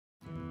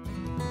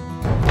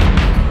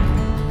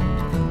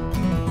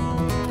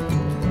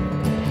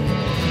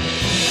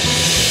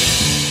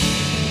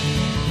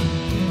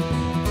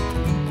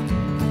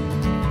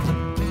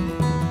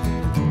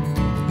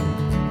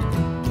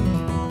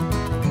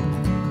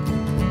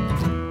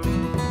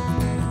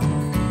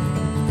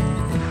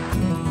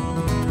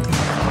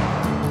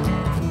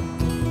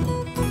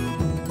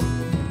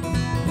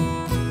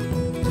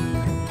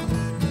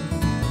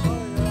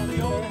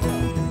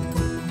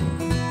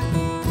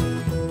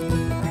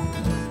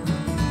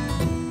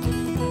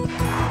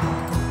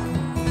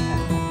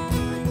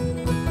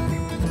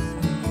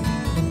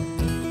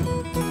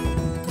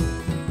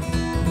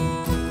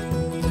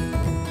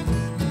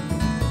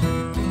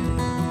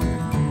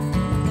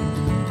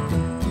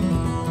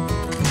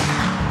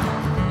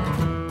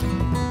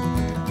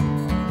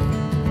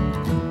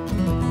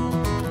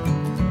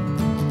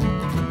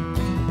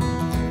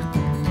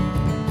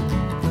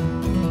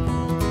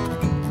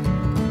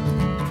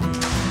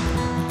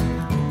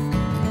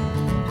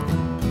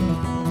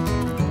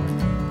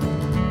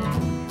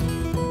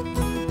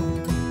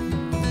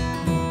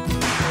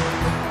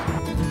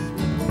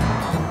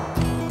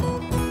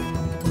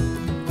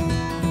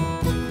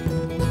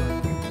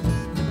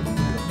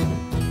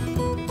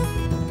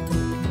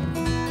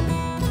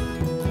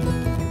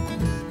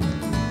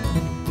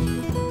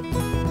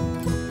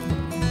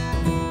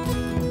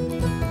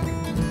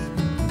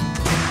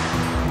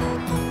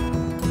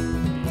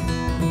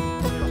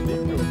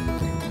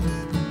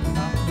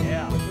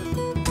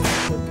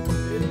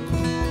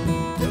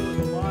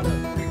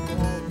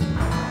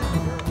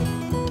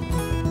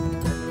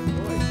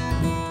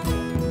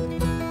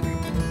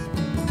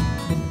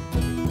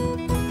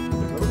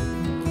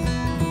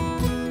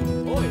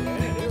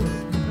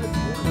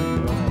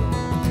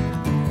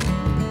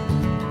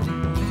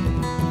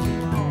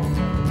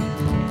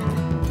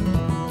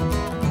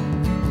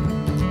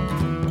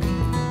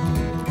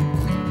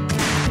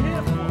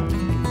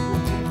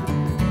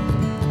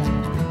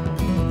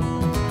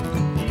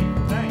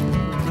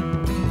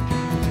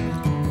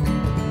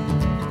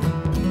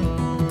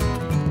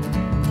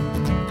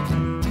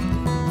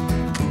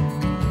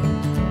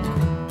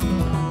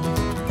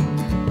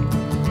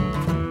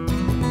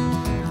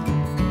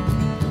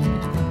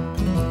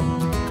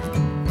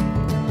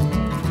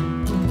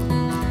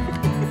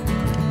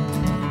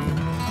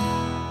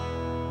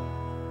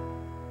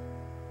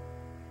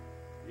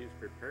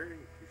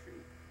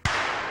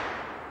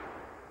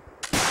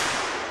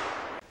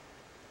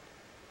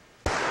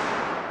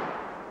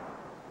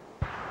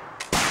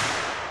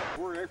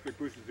Where actually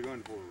pushes the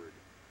gun forward.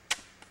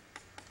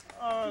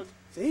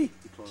 See?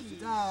 She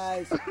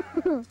dies.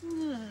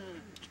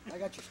 I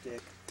got your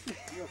stick.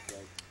 You're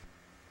okay.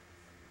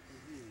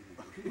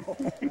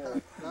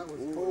 That was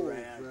cold,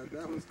 Fred.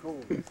 That was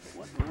cold.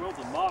 What in the world's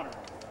a modern?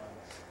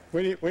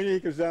 When he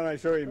comes down, I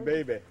show him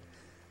baby.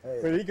 Hey.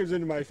 When he comes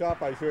into my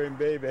shop, I show him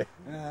baby.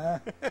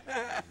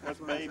 What's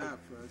baby?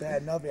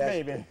 Bad enough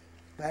Baby.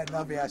 Bad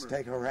enough he has to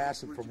take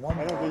harassment from one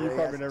I don't think you've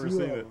probably never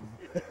seen it.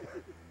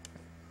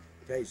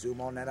 Okay,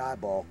 zoom on that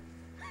eyeball.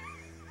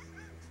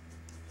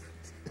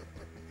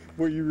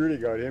 Well, you really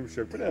got him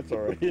shook, but that's all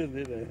right. He didn't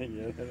hit anything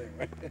yet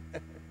anyway.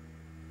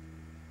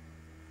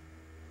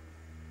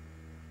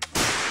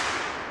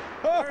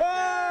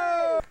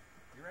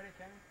 You ready,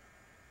 Kenny?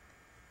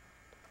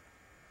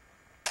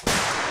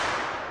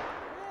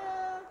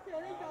 Yeah,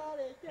 Kenny got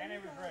it. Kenny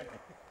was ready.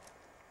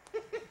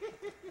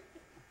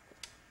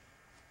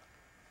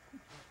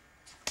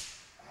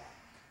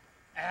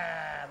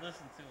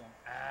 Listen to him.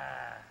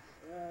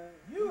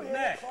 You Who's hit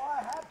next? it, so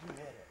I had to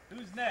hit it.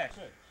 Who's next?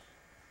 6.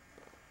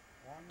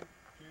 1,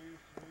 2,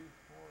 3,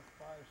 4,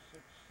 5,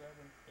 6, 7,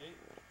 8.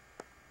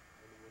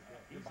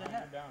 He's You're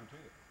ahead. down too.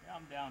 Yeah,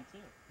 I'm down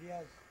too.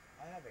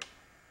 I have it.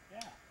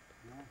 Yeah.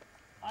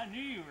 I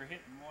knew you were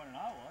hitting more than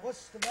I was.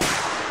 What's the next one?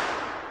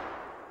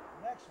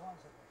 The next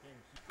one's at the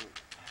game.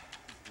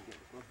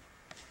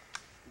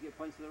 You get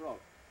points to the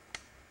rock.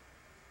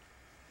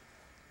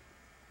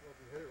 Well, if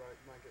you hit it right,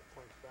 you might get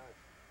points back.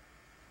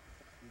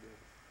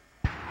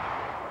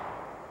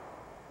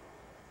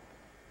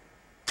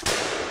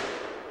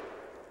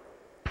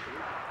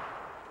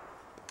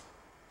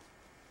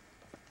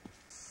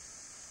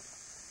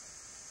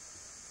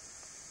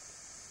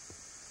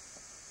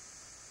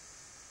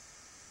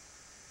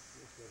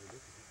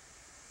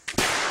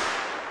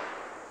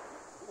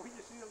 Oh, you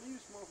see the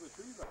leaves come off the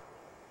tree back.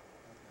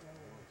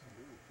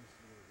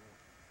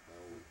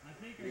 I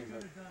think I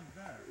could have done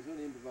better. It's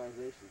only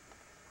improvisation.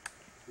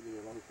 It's been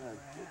a long time.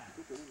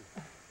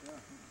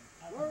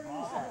 Where is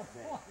that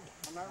thing?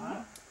 I'm not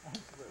right.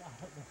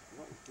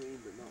 Not green,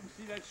 but not. You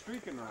see that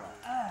streak in the rock?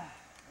 I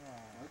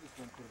just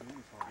went to the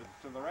uniform. It's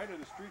to the right of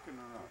the streak in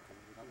the rock.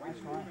 That white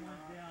streak in the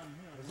rock.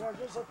 Is there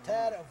just a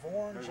tad of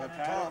orange There's a on the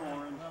tad top? of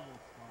orange.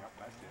 Yep,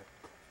 that's it.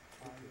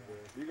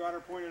 You got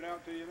her pointed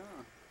out to you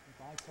now.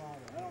 I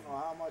don't know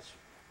how much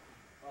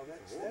of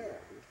it's there.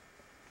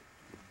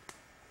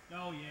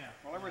 Oh yeah.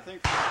 Well, everything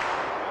from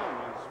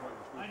down is what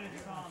I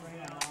just saw him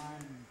down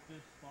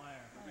this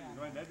fire.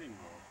 glad that didn't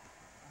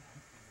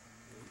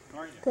go.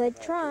 Aren't you? Good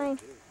try.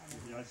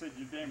 Yeah, I said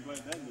you damn glad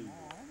that didn't go.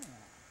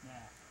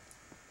 Yeah.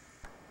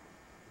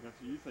 That's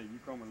what you think. You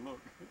come and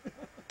look.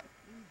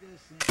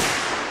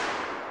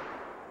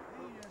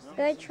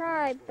 Good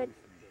try, but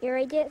you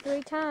already did it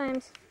 3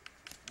 times.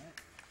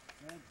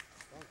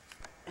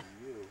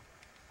 You.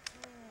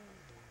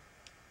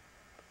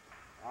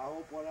 I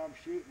hope what I'm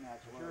shooting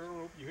at I sure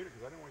hope you hit it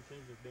because I don't want to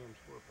change this damn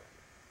score pattern.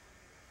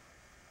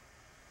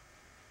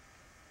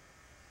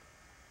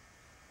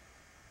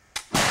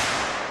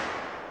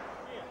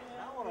 Yeah,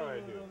 now what do I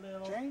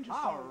do? Change the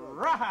All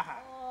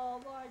right. Oh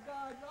my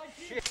God!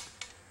 Shit.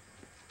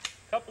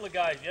 A couple of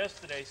guys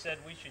yesterday said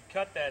we should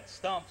cut that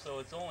stump so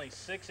it's only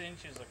 6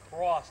 inches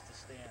across to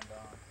stand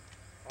on.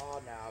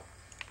 Oh, now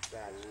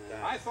that's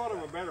I thought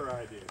of a better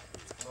idea.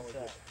 What's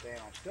that?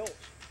 Stand on stilts.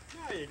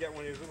 Now you get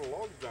one of these little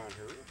logs down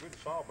here, good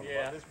soft,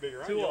 Yeah, about this big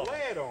around. 2 You of them.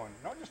 lay it on,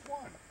 not just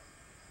one.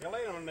 You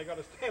lay it on and they got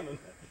to stand on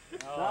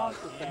that. Oh,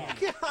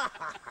 geez.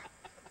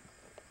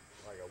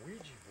 Like a Ouija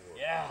board.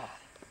 Yeah.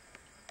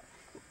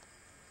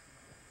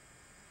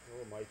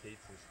 Oh, Mike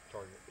hates his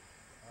target.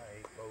 I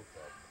hate both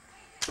of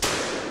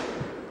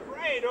them.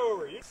 Right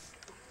over you.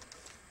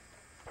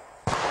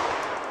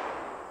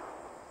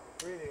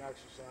 Breathing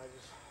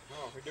exercises.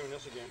 Oh, we're doing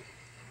this again.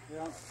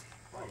 Yeah.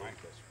 I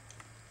like this.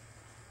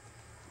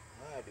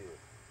 I do.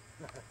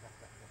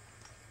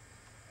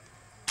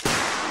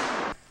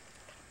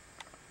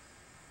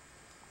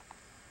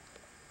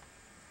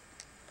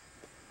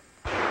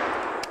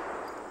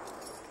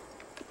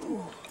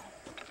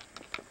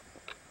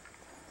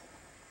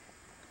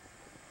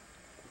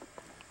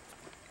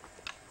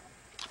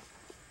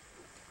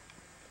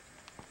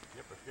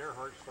 Yep, if your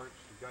heart starts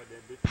to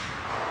goddamn bitch,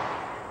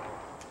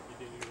 you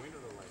didn't even window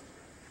the lights.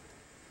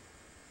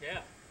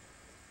 Yeah.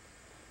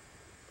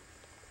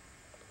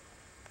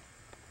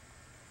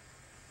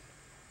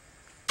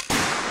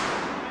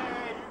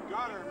 Hey, you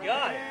got her, man.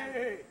 Got it.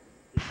 Hey.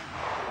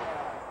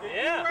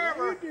 Yeah.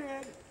 Whoever. You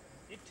did.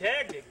 You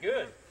tagged it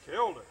good.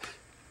 Killed it.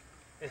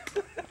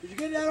 Did you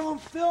get that on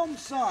film,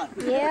 son?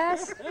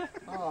 Yes.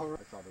 Oh,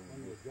 I thought it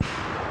was good. I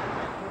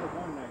could have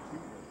won that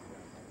shoot.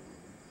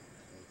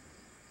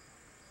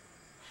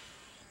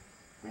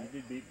 But you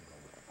did beat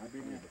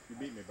me. You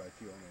beat me by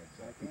 2 on that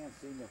side. I can't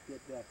seem to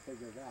get that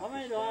figured out. How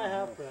many do I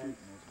have, Frank?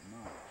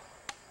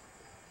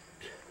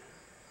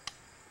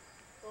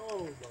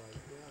 Oh my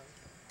God.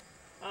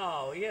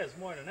 Oh, he has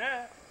more than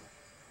that.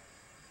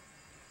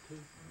 2.